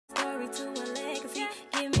story to a legacy.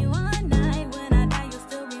 Give me one night, when I die, you'll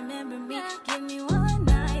still remember me. Give me one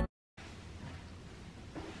night.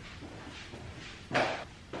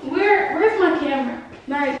 Where's my camera?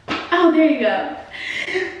 Nice. Oh, there you go.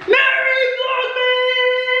 Merry Vlogmas!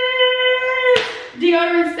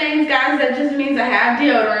 Deodorant stains, guys. That just means I have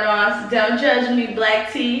deodorant on, so don't judge me,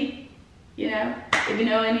 black tea. You know, if you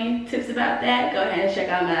know any tips about that, go ahead and check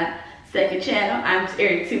out my second channel.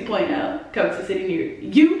 IamJustAiri 2.0, coming to a city near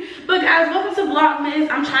you. But guys, welcome to Vlogmas.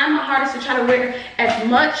 I'm trying my hardest to try to wear as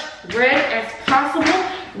much red as possible.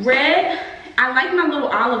 Red, I like my little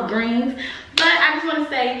olive greens, but I just want to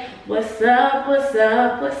say, what's up, what's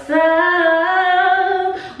up, what's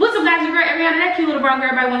up? What's up, guys? Your girl Ariana, that cute little brown girl,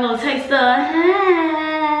 everybody want a little taste of.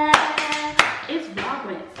 It's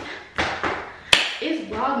Vlogmas. It's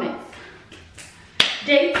Vlogmas.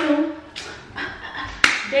 Day 2.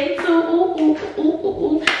 Day 2. Ooh, ooh, ooh, ooh,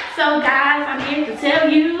 ooh. So guys, I'm here to tell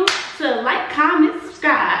you to like, comment,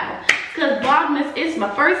 subscribe. Cause Vlogmas is my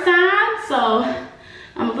first time, so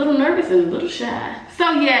I'm a little nervous and a little shy.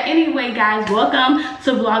 So yeah, anyway guys, welcome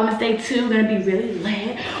to Vlogmas Day 2. We're gonna be really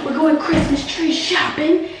lit. We're going Christmas tree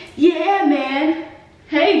shopping. Yeah, man.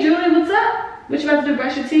 Hey Julie, what's up? What you about to do,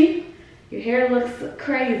 brush your teeth? Your hair looks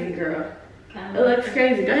crazy, girl. It looks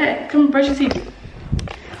crazy. Go ahead, come brush your teeth.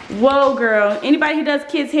 Whoa, girl. Anybody who does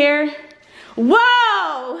kids' hair?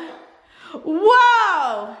 Whoa!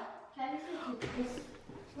 Whoa!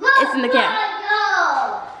 It's in the cat.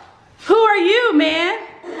 Who are you, man?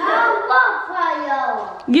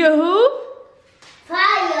 Fire. You who?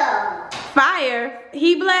 Fire. Fire?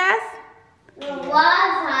 He blast?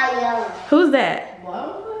 Fire. Who's that?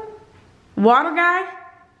 Water guy?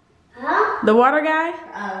 Huh? The water guy?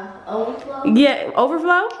 Overflow. Yeah,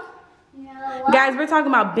 overflow? No, Guys, we're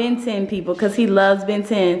talking about Ben 10 people because he loves Ben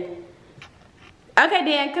 10. Okay,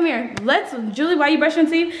 Dan, come here. Julie, while you brushing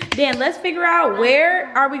teeth, Dan, let's figure out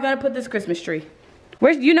where are we gonna put this Christmas tree.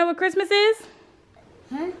 You know what Christmas is?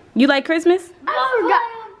 Huh? You like Christmas? I forgot.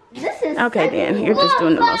 This is Okay, Dan, you're just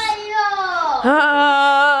doing the most.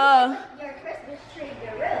 Your Christmas tree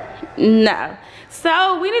guru. No.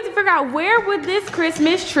 So we need to figure out where would this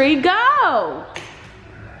Christmas tree go?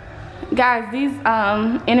 Guys, these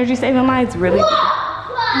energy saving lights really.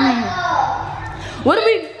 What do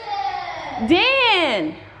we?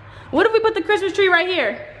 Dan, what if we put the Christmas tree right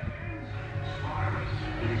here?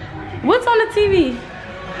 What's on the TV?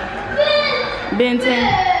 Ben 10.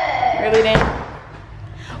 Really, Dan?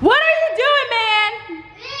 What are you doing,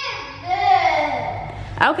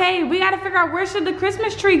 man? Okay, we gotta figure out where should the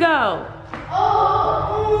Christmas tree go.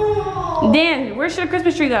 Dan, where should the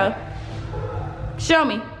Christmas tree go? Show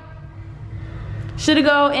me. Should it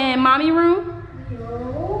go in mommy room?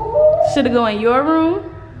 No. Should it go in your room?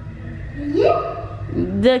 Yeah.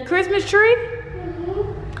 The Christmas tree?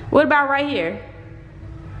 What about right here?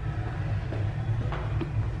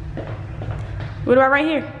 What about right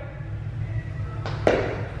here?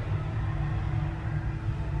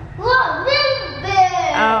 Look, this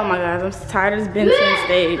bed. Oh my gosh, I'm so tired of this Ben 10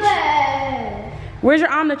 stage. Where's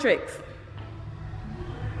your Omnitrix?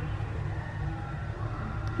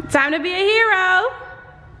 Time to be a hero.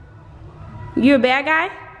 You a bad guy?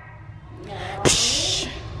 No. Psh.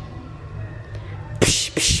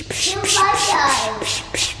 Psh, psh, psh, You're psh, my psh, guy. psh,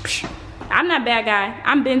 psh, psh. I'm not bad guy.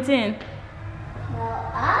 I'm Ben 10. No,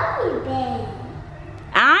 I'm Ben.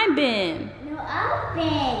 I'm Ben. No, I'm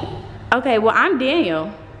Ben. Okay, well I'm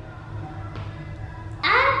Daniel.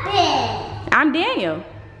 I'm Ben. I'm Daniel.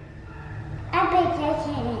 I'm Ben.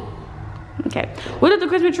 Okay. What if the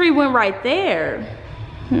Christmas tree went right there?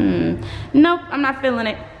 Nope, I'm not feeling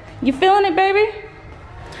it. You feeling it, baby?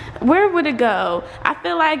 Where would it go? I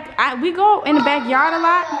feel like we go in the backyard a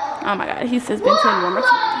lot. Oh my God, he says Ben 10 one more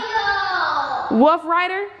time. Wolf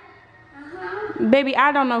Rider? Baby,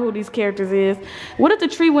 I don't know who these characters is. What if the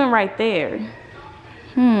tree went right there?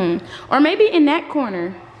 Or maybe in that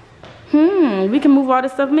corner. We can move all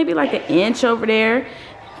this stuff, maybe like an inch over there.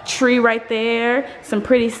 Tree right there. Some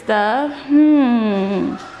pretty stuff.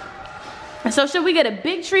 So should we get a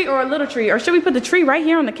big tree or a little tree? Or should we put the tree right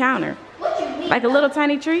here on the counter? What you mean? Like a little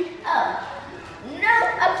tiny tree? Oh. No,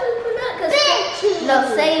 absolutely not.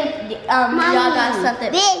 No, say y'all got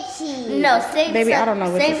something. Bitchy. No, say Baby, I don't know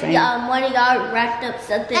what you're saying. One of y'all wrapped up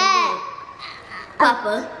something big.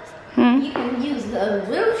 Papa, you can use the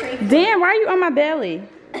little tree. Dan, why are you on my belly?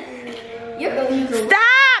 You're gonna use a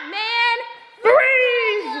Stop, man! Freeze!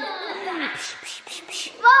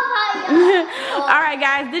 All right,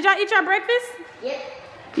 guys. Did y'all eat your breakfast? Yep.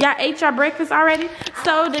 Y'all ate your breakfast already?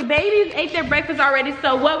 So the babies ate their breakfast already.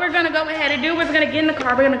 So what we're gonna go ahead and do, we're gonna get in the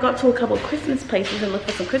car. We're gonna go to a couple of Christmas places and look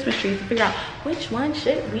for some Christmas trees and figure out which one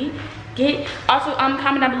should we get. Also,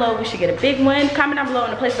 comment down below, we should get a big one. Comment down below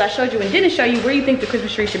in the places I showed you and didn't show you where you think the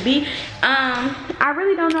Christmas tree should be. I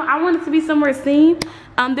really don't know. I want it to be somewhere seen.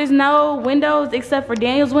 There's no windows except for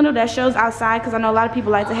Daniel's window that shows outside, because I know a lot of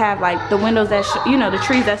people like to have like the windows that you know, the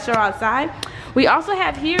trees that show outside. We also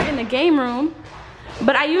have here in the game room,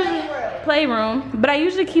 but I usually playroom, but I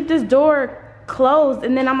usually keep this door closed,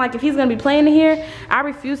 and then I'm like, if he's gonna be playing in here, I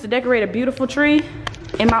refuse to decorate a beautiful tree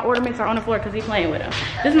and my ornaments are on the floor because he's playing with them.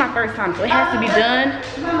 This is my first time, so it has to be done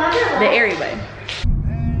the Airi way.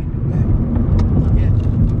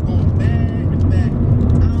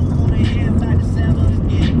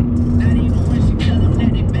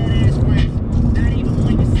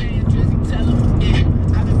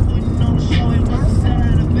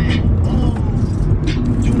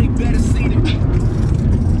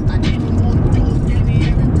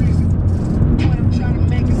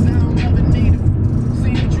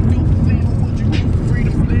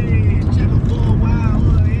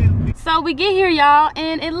 We get here, y'all,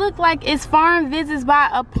 and it looked like it's farm visits by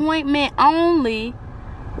appointment only.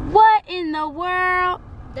 What in the world?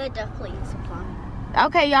 There definitely is a farm.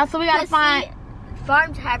 Okay, y'all, so we gotta find.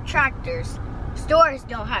 Farms have tractors. Stores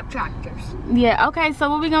don't have tractors. Yeah, okay, so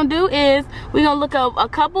what we're gonna do is we're gonna look up a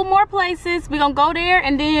couple more places. We're gonna go there,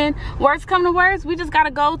 and then worst come to worst, we just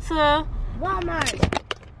gotta go to Walmart.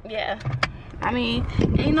 Yeah, I mean,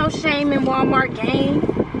 ain't no shame in Walmart gang.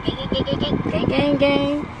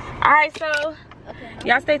 Gang. All right, so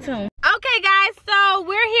y'all stay tuned. Okay, guys, so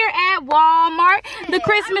we're here at Walmart. The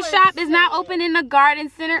Christmas shop is not open in the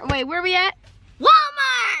garden center. Wait, where we at?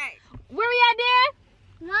 Walmart. Where we at,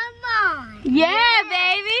 Dan? Walmart. Yeah,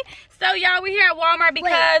 baby. So y'all, we're here at Walmart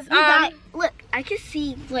because look, I can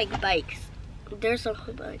see like bikes. There's a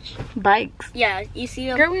whole bunch. Bikes? Yeah, you see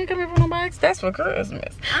them? Girl, we ain't coming from no bikes. That's for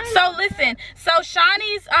Christmas. So listen, so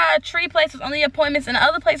Shawnee's tree place was only appointments, and the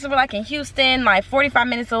other places were like in Houston, like 45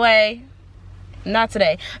 minutes away. Not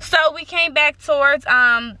today. So we came back towards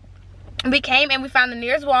we came and we found the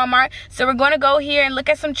nearest Walmart. So we're going to go here and look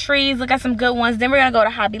at some trees, look at some good ones. Then we're going to go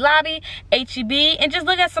to Hobby Lobby, H-E-B, and just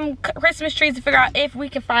look at some Christmas trees to figure out if we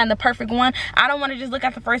can find the perfect one. I don't want to just look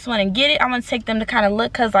at the first one and get it. I want to take them to kind of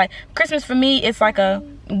look, because like Christmas for me, it's like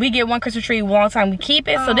we get one Christmas tree one time, we keep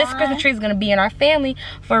it. So this Christmas tree is going to be in our family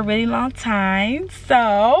for a really long time.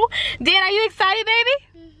 So, Dan, are you excited, baby?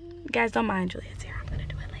 You guys don't mind Juliette's here. I'm going to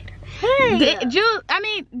do it later. Hey. Ju, I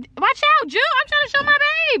mean, watch out, Ju. I'm trying to show my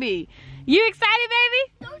baby. You excited,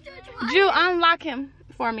 baby? Ju, unlock him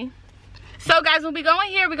for me. So, guys, we'll be going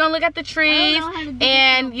here. We're going to look at the trees.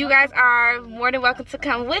 And you guys are more than welcome to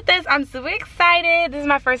come with us. I'm super excited. This is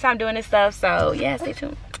my first time doing this stuff. So, yeah, stay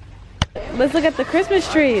tuned. Let's look at the Christmas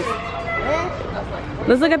trees.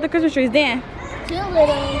 Let's look at the Christmas trees. Dan. Too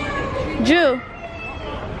little. Ju.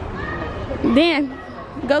 Dan,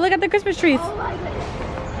 go look at the Christmas trees.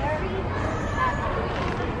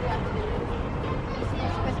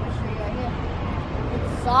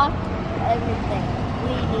 Soft, everything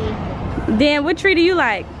we need. Dan, what tree do you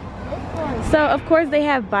like? So of course they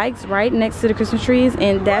have bikes right next to the Christmas trees,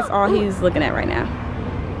 and that's all he's looking at right now.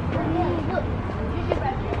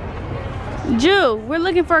 Ju, we're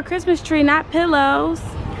looking for a Christmas tree, not pillows.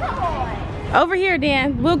 Over here,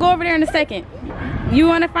 Dan. We'll go over there in a second. You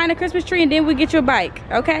want to find a Christmas tree, and then we'll get you a bike,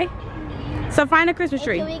 okay? So find a Christmas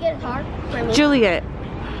tree. Can we get a car? Juliette,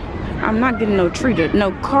 I'm not getting no tree,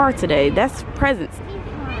 no car today. That's presents.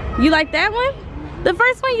 You like that one? The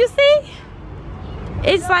first one you see?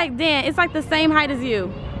 It's like, Dan, it's like the same height as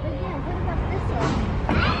you.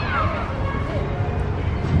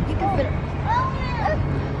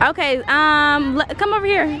 Okay, come over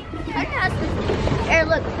here. Here,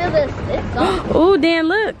 look, feel this. It's soft. Oh, Dan,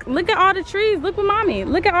 look at all the trees. Look with mommy.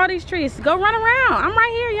 Look at all these trees. Go run around. I'm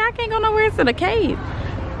right here. Y'all can't go nowhere. It's in the cave.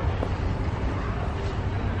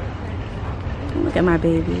 Look at my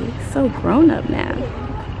baby. So grown up now.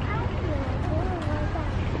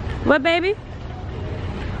 What, baby?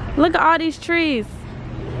 Look at all these trees.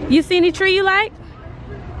 You see any tree you like?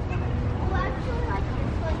 Oh, I actually like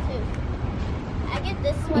this one too. I get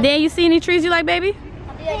this one. Dan, you see any trees you like, baby?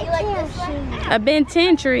 Yeah, you like this one? A Ben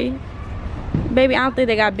 10 tree. Baby, I don't think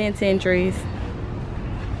they got Ben 10 trees.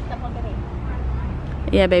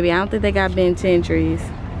 Yeah, baby, I don't think they got Ben 10 trees.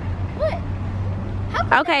 What?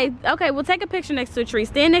 Okay, we'll take a picture next to a tree.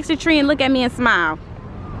 Stand next to a tree and look at me and smile.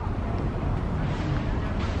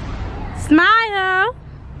 Smile.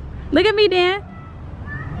 Look at me, Dan.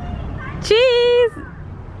 Cheese.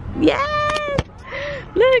 Yes.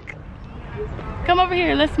 Look. Come over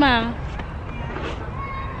here. Let's smile.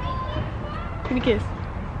 Give me a kiss.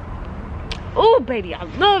 Oh, baby, I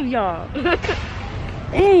love y'all.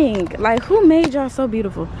 Dang, like who made y'all so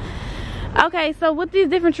beautiful? Okay, so with these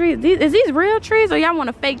different trees, is these real trees or y'all want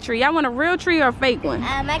a fake tree? Y'all want a real tree or a fake one?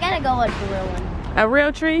 I gotta go with the real one. A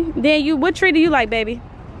real tree? Then what tree do you like, baby?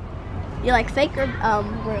 You like fake or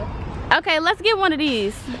real? Okay, let's get one of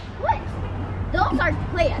these. What? Those are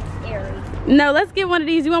scary. No, let's get one of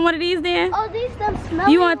these. You want one of these then? Oh, these don't smell.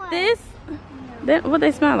 You want this? What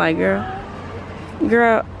they smell like, girl?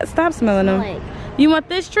 Girl, stop smelling them. You want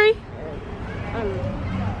this tree?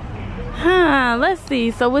 Huh, let's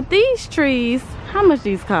see. So with these trees, how much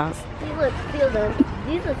these cost? These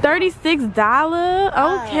are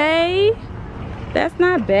 $36. Okay. That's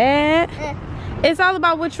not bad. It's all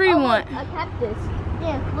about what tree you want. A cactus.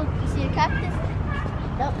 Yeah, look, you see a cactus?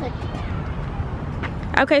 Don't touch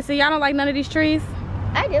it. Okay, so y'all don't like none of these trees?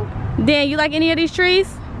 I do. Dan, you like any of these trees?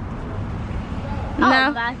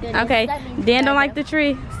 No? My goodness. Okay, Dan don't like the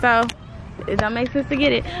tree, so it don't make sense to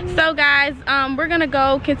get it. So guys, we're gonna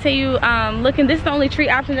go continue looking. This is the only tree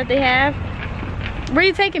option that they have. Where are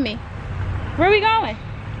you taking me? Where are we going?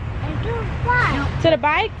 To the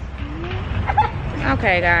bike?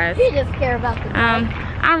 Okay, guys. You just care about the bike.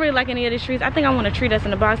 I don't really like any of these trees. I think I want a tree that's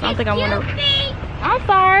in the box. I don't think I want to. I'm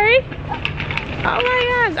sorry. Oh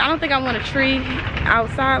my gosh, I don't think I want a tree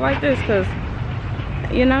outside like this, cause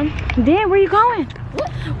you know. Dan, where you going? What?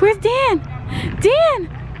 Where's Dan? Dan!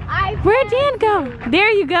 Where'd Dan go? There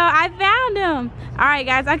you go, I found him. All right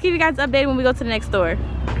guys, I'll keep you guys updated when we go to the next store.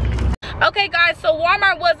 Okay guys, so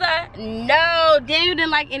Walmart was a no. Daniel didn't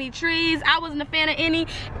like any trees. I wasn't a fan of any,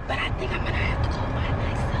 but I think I'm gonna have to go by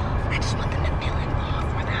myself. I just want them to feel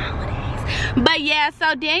involved for the holidays. But yeah,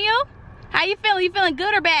 so Daniel, how you feeling? You feeling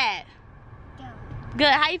good or bad? Good.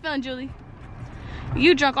 How you feeling, Julie?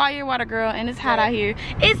 You drunk all your water, girl, and it's hot out here.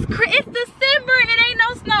 It's December, it ain't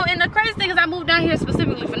no snow. And the crazy thing is I moved down here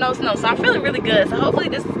specifically for no snow, so I'm feeling really good. So hopefully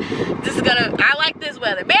this is gonna, I like this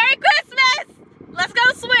weather. Merry Christmas! Let's go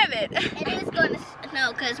swimming. It is going to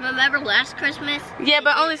snow, because remember last Christmas? Yeah,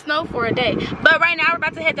 but only snow for a day. But right now we're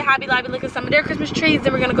about to head to Hobby Lobby, look at some of their Christmas trees.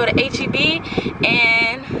 Then we're gonna go to HEB,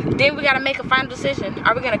 and then we gotta make a final decision.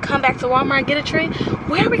 Are we gonna come back to Walmart and get a tree?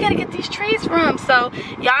 Where are we gonna get these trees from? So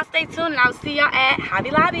y'all stay tuned, and I'll see y'all at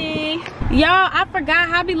Hobby Lobby. Y'all, I forgot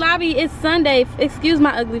Hobby Lobby is Sunday. Excuse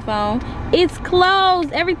my ugly phone. It's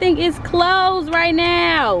closed. Everything is closed right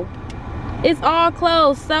now. It's all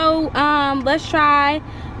closed. So let's try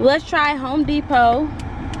Home Depot.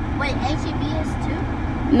 Wait, HEB is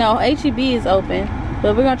too? No, HEB is open,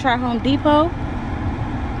 but we're gonna try Home Depot.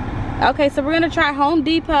 Okay, so we're gonna try Home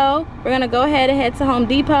Depot. We're gonna go ahead and head to Home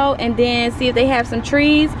Depot and then see if they have some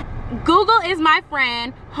trees. Google is my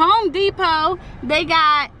friend. Home Depot, they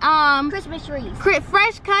got Christmas trees.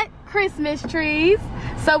 Fresh cut Christmas trees.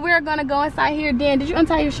 So we're gonna go inside here. Dan, did you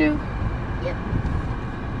untie your shoe? Yep.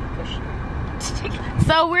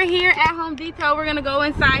 So we're here at Home Depot. We're gonna go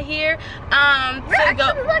inside here. We're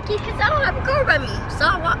actually lucky because I don't have a car by me, so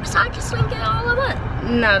I just swing it all I want.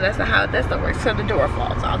 No, that's not how that works. So the door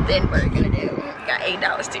falls off. Then what are you gonna do? You got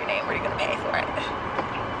 $8 to your name. What are you gonna pay for it?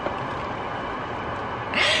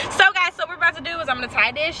 So guys, so what we're about to do is I'm gonna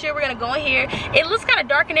tie this shit. We're gonna go in here. It looks kind of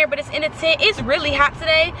dark in there, but it's in a tent. It's really hot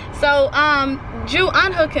today. So Ju,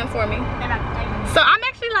 unhook him for me. So I'm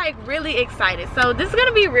actually like really excited. So this is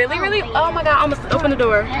gonna be really, oh my god, I almost opened the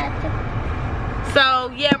door.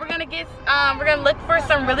 So yeah, we're gonna look for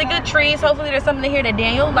some really good trees. Hopefully there's something in here that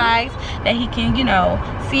Daniel likes, that he can, you know,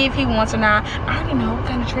 see if he wants or not. I already know what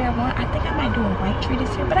kind of tree I want. I think I might do a white tree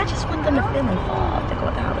this year, but I just want them to feel involved to go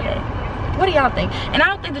with the holiday. What do y'all think? And I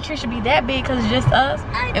don't think the tree should be that big because it's just us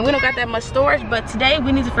and we don't got that much storage. But today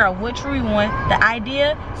we need to figure out what tree we want, the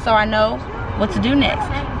idea, so I know what to do next.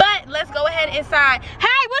 But let's go ahead inside.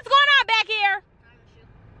 Hey, what's going on back here?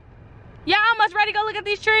 Y'all almost ready to go look at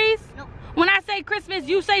these trees? Nope. When I say Christmas,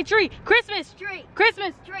 you say tree. Christmas. Tree.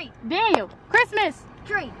 Christmas. Tree. Daniel. Christmas.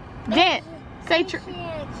 Tree. Dan. Say tree.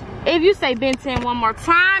 If you say Ben 10 one more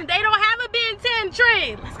time, they don't have a Ben 10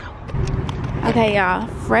 tree. Let's go. Okay, y'all.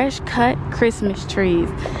 Fresh cut Christmas trees.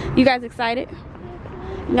 You guys excited?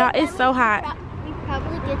 Y'all, it's so hot. We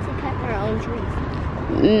probably get to cut our own trees.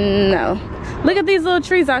 No. Look at these little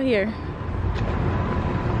trees out here.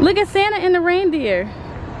 Look at Santa and the reindeer.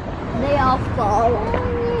 They all fall.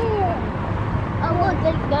 Oh look,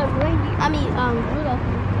 they got reindeer. I mean, Rudolph.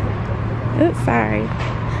 Oops, sorry.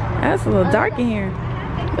 That's a little dark in here.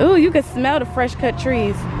 Ooh, you can smell the fresh cut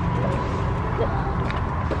trees.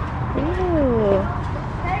 Ooh.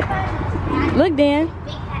 Look, Dan.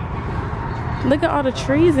 Look at all the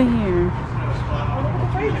trees in here.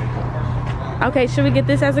 Okay, should we get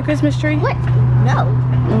this as a Christmas tree? What? No.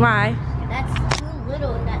 Why? That's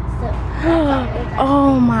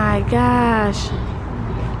Oh my gosh.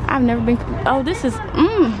 I've never been. Oh, this is.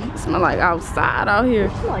 It smells like outside out here.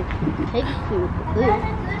 It's like pig food.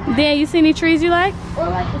 Dan, you see any trees you like? Or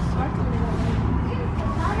like this.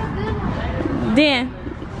 Dan,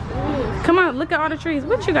 come on, look at all the trees.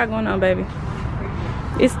 What you got going on, baby?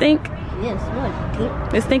 It stink? Yeah, it smells like pig.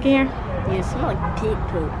 It stink in here? Yeah, it smells like pig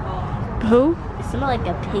poop. Who? It smells like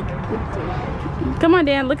a pig poop too. Come on,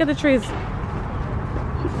 Dan, look at the trees.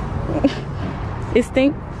 It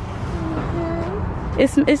stink?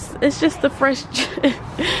 It's just the fresh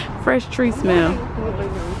fresh tree smell.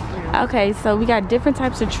 Okay, so we got different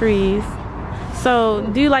types of trees. So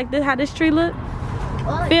do you like this, how this tree look?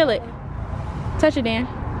 Feel it. Touch it, Dan.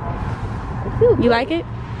 You like it?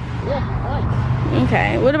 Yeah, I like it.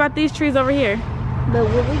 Okay. What about these trees over here? But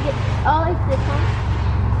will we get it's this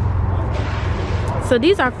one? So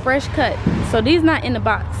these are fresh cut. So these not in the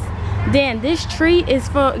box. Dan, this tree is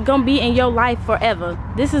gonna be in your life forever.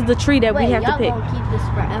 This is the tree that we have to pick. Gonna keep this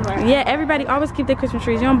forever? Yeah, everybody always keep their Christmas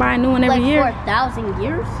trees. You don't buy a new one every year. Like for 1,000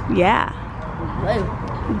 years? Yeah. Whoa.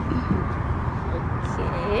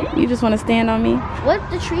 Okay. You just want to stand on me? What if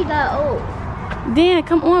the tree got old? Dan,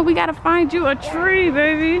 come on. We gotta find you a tree,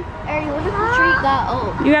 baby. Ari, what if the tree got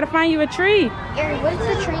old? You gotta find you a tree. Ari, what if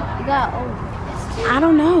the tree got old? I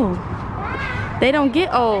don't know. They don't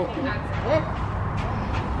get old.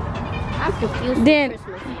 I'm confused. Dan,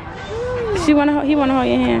 he wanna hold your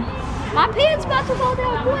hand. My pants about to fall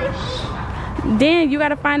down, boy. Dan, you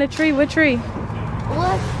gotta find a tree. What tree? Look,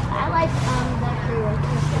 I like that tree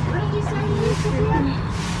right here.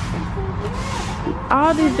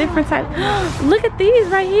 All these different types. Look at these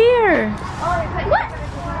right here. What?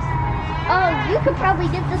 Oh, you could probably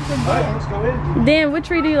get this for Dan. Dan, what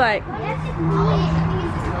tree do you like?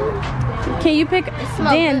 Can you pick?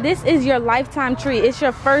 Dan, this is your lifetime tree. It's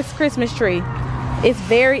your first Christmas tree. It's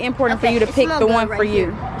very important for you to pick the one for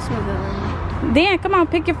you. Dan, come on,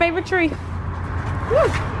 pick your favorite tree.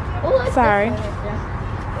 Sorry.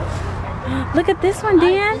 Look at this one,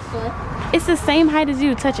 Dan. It's the same height as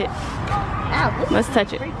you. Touch it. Let's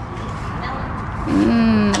touch it.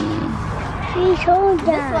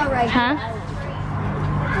 Huh?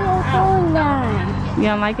 You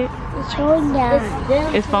don't like it?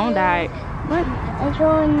 It's phone died. What?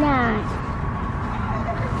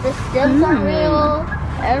 The stems are real.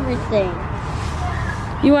 Everything.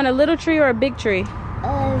 You want a little tree or a big tree?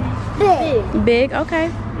 Big. Big? Okay.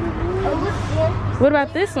 What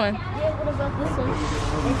about this one? Yeah, what about this one?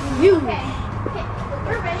 Huge.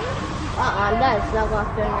 That's not gonna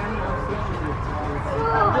fit in our house.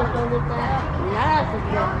 I'm just gonna look that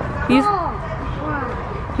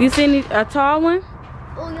up. You seen a tall one?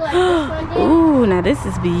 Oh, you like this one, Dan? Ooh, now this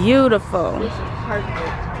is beautiful. This is perfect.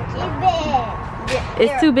 It's big.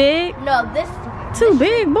 It's too big? No, this Too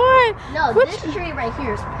big, boy. No, this tree right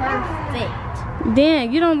here is perfect.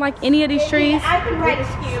 Dan, you don't like any of these trees? I can write a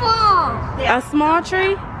small. A small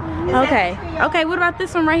tree? Okay. Okay, what about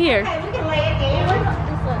this one right here? Okay, we can lay it down.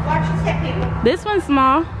 Watch the step people. This one's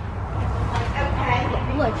small. Okay.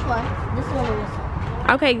 Which one? This one or this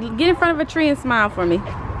one? Okay, get in front of a tree and smile for me.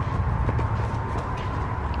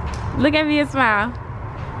 Look at me and smile.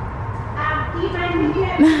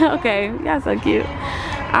 Okay, y'all so cute.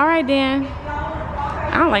 All right, Dan.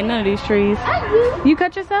 I don't like none of these trees. I do. You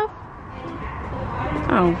cut yourself?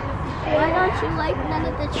 Oh. Why don't you like none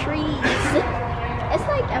of the trees? It's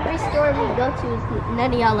like every store we go to,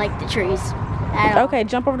 none of y'all like the trees. Okay,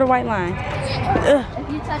 jump over the white line. Ugh. If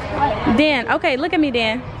you touch the white line. Dan, okay, look at me,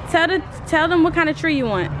 Dan. Tell them what kind of tree you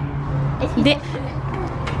want.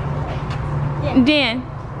 Dan,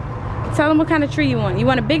 tell them what kind of tree you want. You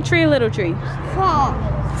want a big tree or little tree? Small.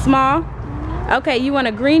 Small? Okay, you want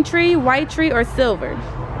a green tree, white tree, or silver?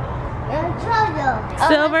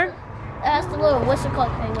 Silver? That's the little, what's it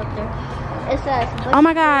called thing up there? It says. Oh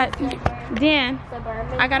my God. Dan,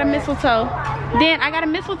 I got a mistletoe. Dan, I got a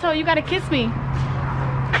mistletoe. You gotta kiss me.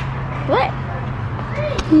 What?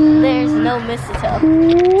 There's no mistletoe.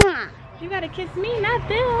 You gotta kiss me, not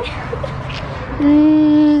them.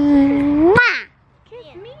 Kiss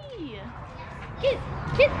me.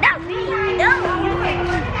 Kiss not me. No.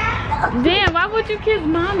 Dan, why would you kiss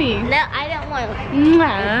mommy? No, I don't want to. I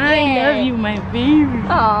love you, my baby.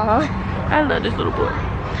 Aww. I love this little boy.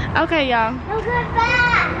 Okay, y'all.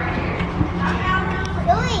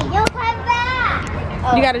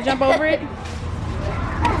 You gotta jump over it?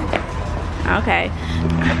 Okay.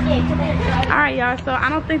 Alright, y'all. So I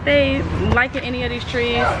don't think they like any of these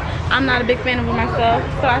trees. I'm not a big fan of them myself.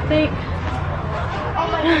 So I think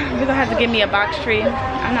we're gonna have to give me a box tree.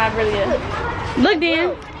 I'm not really a... Look,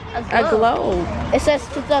 Dan. A globe. It says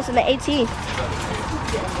 2018.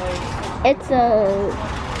 It's a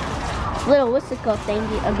little, what's it called,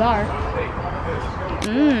 thingy, a gar.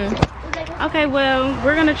 Okay, well,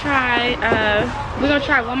 we're gonna try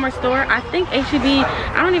one more store. I think HEB,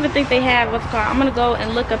 I don't even think they have what's called. I'm gonna go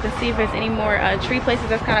and look up and see if there's any more tree places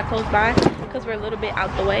that's kind of close by, because we're a little bit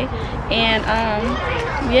out the way. And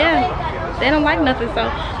yeah, they don't like nothing, so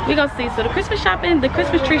we gonna see. So the Christmas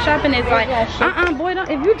tree shopping is like, boy, don't,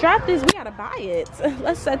 if you drop this, we gotta buy it.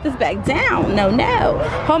 Let's set this back down. No,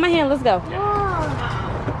 hold my hand, let's go.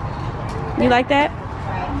 You like that?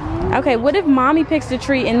 Okay, what if mommy picks the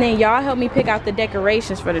tree and then y'all help me pick out the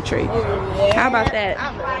decorations for the tree? How about that?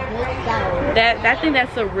 I think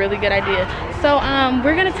that's a really good idea. So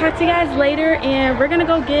we're gonna talk to you guys later, and we're gonna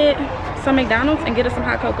go get some McDonald's and get us some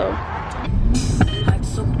hot cocoa. Heart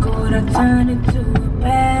so cold, I turned it to a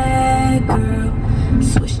bad girl.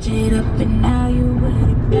 Switched it up and now you with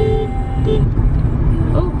it back.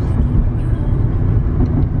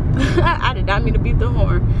 I did not mean to beat the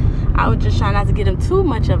horn. I was just trying not to get him too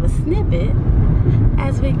much of a snippet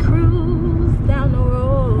as we cruise down the road.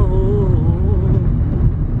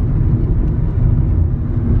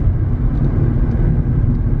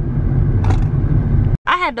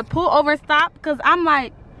 I had to pull over, stop, because I'm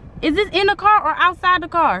like, is this in the car or outside the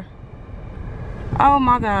car? Oh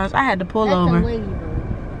my gosh, I had to pull over.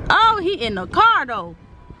 Oh, he in the car though.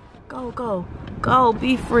 Go, go, go,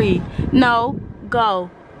 be free. No, go.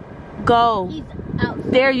 Go. He's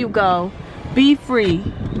outside. There you go. Be free.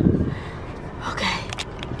 Okay.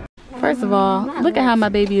 First of all, look at how my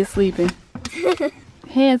baby is sleeping.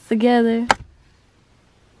 Hands together.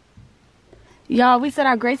 Y'all, we said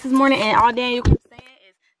our grace this morning, and all Daniel kept saying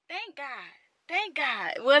is, thank God. Thank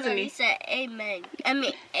God. Wasn't he? He said amen. I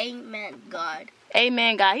mean, amen, God.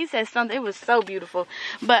 Amen, God. He said something. It was so beautiful.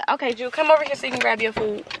 But, okay, Drew, come over here so you can grab your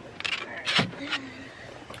food.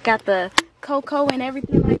 Got the cocoa and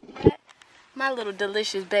everything like that. My little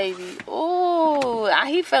delicious baby. Oh,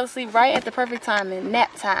 he fell asleep right at the perfect timing.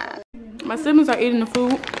 Nap time. My siblings are eating the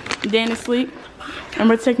food. Dan is asleep. And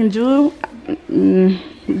we're taking Julie,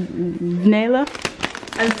 Nayla,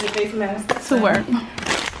 to work.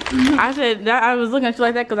 I said that I was looking at you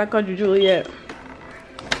like that because I called you Juliette.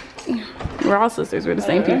 We're all sisters. We're the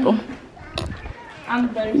same people.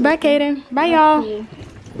 Bye, Kaden. Bye, y'all.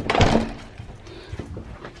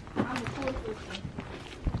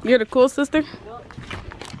 You're the cool sister?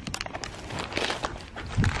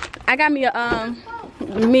 I got me a,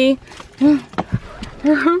 me. Oh,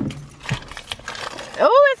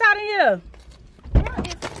 it's hot in here.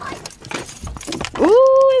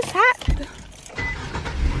 Ooh, it's hot.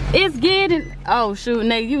 It's getting, oh shoot,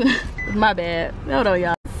 Nay, you, my bad. Hold on,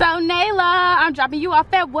 y'all. So, Nayla, I'm dropping you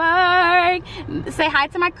off at work. Say hi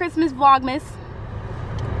to my Christmas Vlogmas.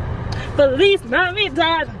 Feliz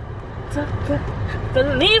Navidad.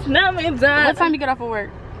 Feliz Navidad. What time you get off of work?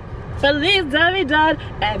 Feliz Navidad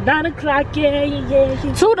at 9 o'clock, yeah.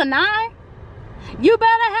 2 to 9? You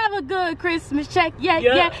better have a good Christmas check, yeah.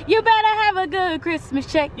 You better have a good Christmas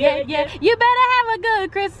check, yeah. You better have a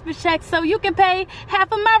good Christmas check so you can pay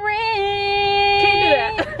half of my rent. Can't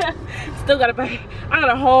do that. Still gotta pay. I got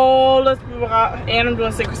a whole list of people out, and I'm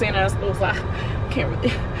doing Secret Santa and stuff, so I can't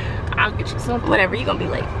really. I'll get you something. Whatever, you're gonna be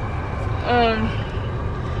late.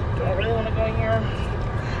 Do I really want to go here?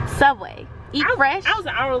 Subway. Eat fresh. I was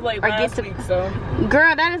an hour late last week, so.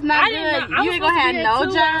 Girl, that is not good. You ain't gonna have no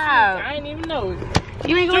job. I didn't even know.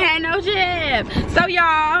 You ain't gonna have no job. So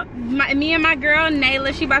y'all, me and my girl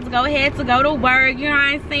Nayla, she about to go ahead to go to work. You know what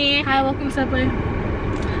I'm saying? Hi, welcome to Subway.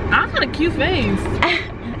 I got a cute face.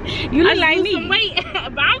 You look like me. Some weight,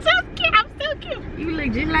 but I'm so cute. I'm still cute. You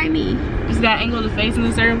look just like me. Just gotta angle the face in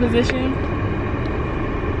a certain position.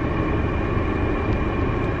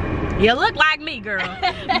 You look like me, girl.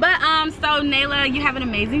 But so Nayla, you have an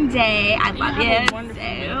amazing day. I love you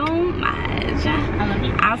so much. I love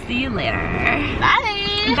you. I'll see you later.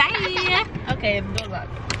 Bye. Bye. Okay, the door's locked.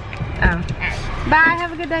 Oh. Right. Bye.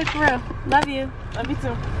 Have a good day, for real. Love you. Love you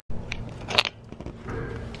too.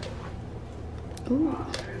 Ooh.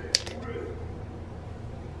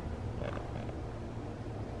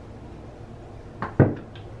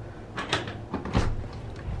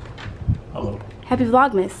 Hello. Happy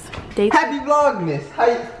Vlogmas. Happy Vlogmas.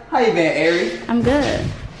 How you been, Airi? I'm good.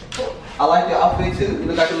 I like your outfit too. You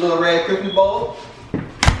look like a little red Christmas ball.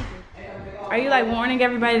 Are you like warning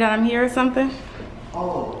everybody that I'm here or something?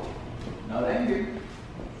 Oh, no, that ain't here.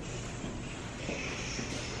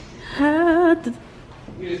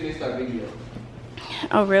 You just missed our video.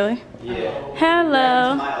 Oh, really? Yeah.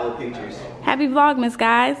 Hello. My old pictures. Happy Vlogmas,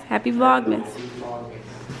 guys. Happy Vlogmas.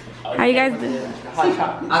 How you guys doing? Hot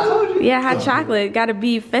chocolate. I told you. Yeah, hot chocolate. Gotta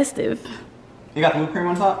be festive. You got the whipped cream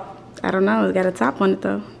on top? I don't know. It's got a top on it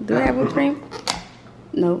though. Do they have whipped cream?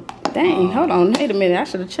 No. Dang, hold on. Wait a minute. I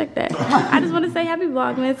should have checked that. I just want to say happy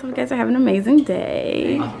Vlogmas. Hope you guys are having an amazing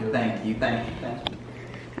day. Thank you.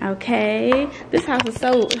 Okay. This house is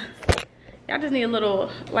so... Y'all just need a little,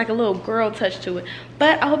 like a little girl touch to it.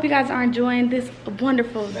 But I hope you guys are enjoying this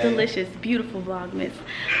wonderful, delicious, beautiful Vlogmas.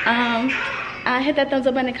 Hit that thumbs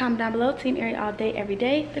up button and comment down below. Team Airi all day, every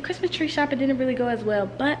day. The Christmas tree shopping didn't really go as well,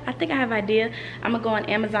 but I think I have an idea. I'm gonna go on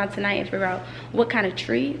Amazon tonight and figure out what kind of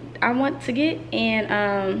tree I want to get.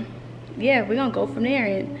 And yeah, we're gonna go from there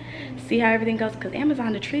and see how everything goes, because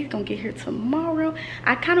Amazon, the tree's gonna get here tomorrow.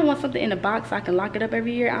 I kind of want something in a box so I can lock it up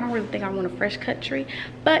every year. I don't really think I want a fresh cut tree,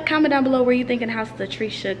 but comment down below where you think and how the tree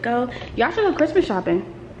should go. Y'all should go Christmas shopping.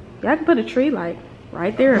 Y'all can put a tree like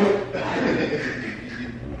right there.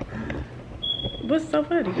 What's so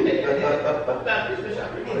funny?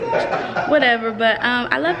 Whatever, but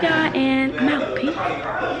I love y'all and I'm out.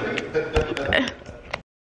 Peace.